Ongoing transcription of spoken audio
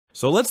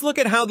So let's look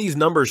at how these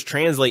numbers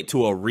translate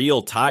to a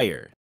real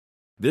tire.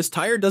 This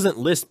tire doesn't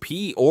list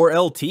P or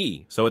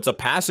LT, so it's a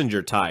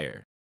passenger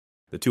tire.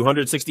 The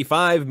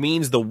 265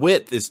 means the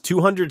width is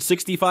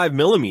 265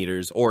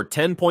 millimeters or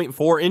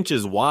 10.4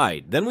 inches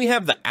wide. Then we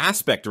have the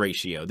aspect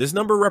ratio. This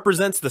number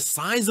represents the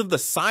size of the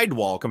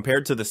sidewall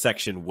compared to the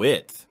section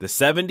width. The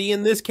 70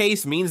 in this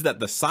case means that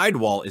the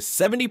sidewall is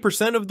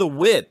 70% of the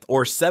width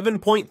or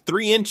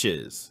 7.3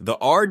 inches. The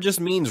R just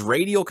means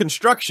radial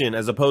construction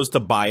as opposed to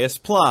bias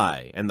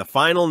ply. And the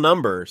final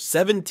number,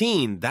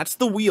 17, that's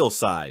the wheel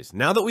size.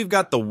 Now that we've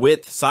got the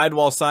width,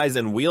 sidewall size,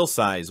 and wheel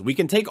size, we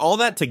can take all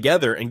that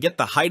together and get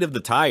the height of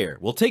the tire.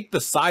 We'll take the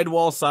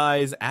sidewall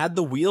size, add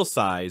the wheel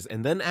size,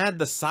 and then add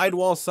the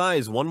sidewall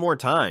size one more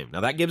time.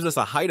 Now that gives us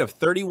a height of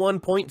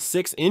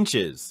 31.6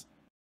 inches.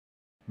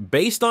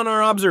 Based on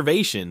our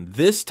observation,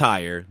 this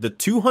tire, the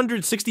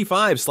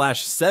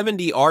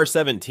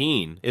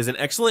 265/70R17, is an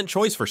excellent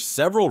choice for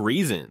several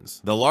reasons.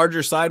 The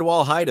larger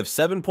sidewall height of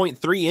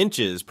 7.3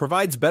 inches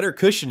provides better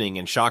cushioning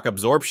and shock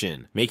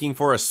absorption, making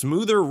for a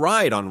smoother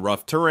ride on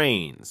rough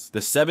terrains.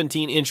 The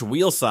 17-inch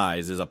wheel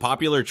size is a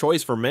popular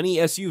choice for many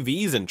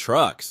SUVs and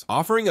trucks,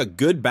 offering a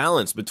good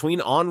balance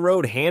between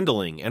on-road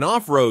handling and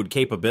off-road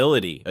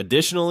capability.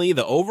 Additionally,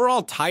 the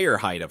overall tire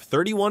height of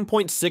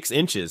 31.6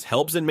 inches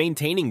helps in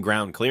maintaining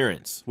ground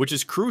clearance, which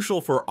is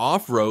crucial for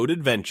off-road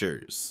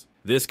adventures.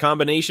 This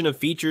combination of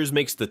features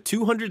makes the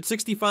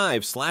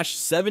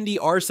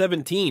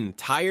 265/70R17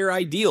 tire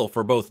ideal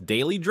for both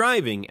daily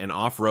driving and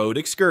off-road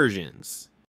excursions.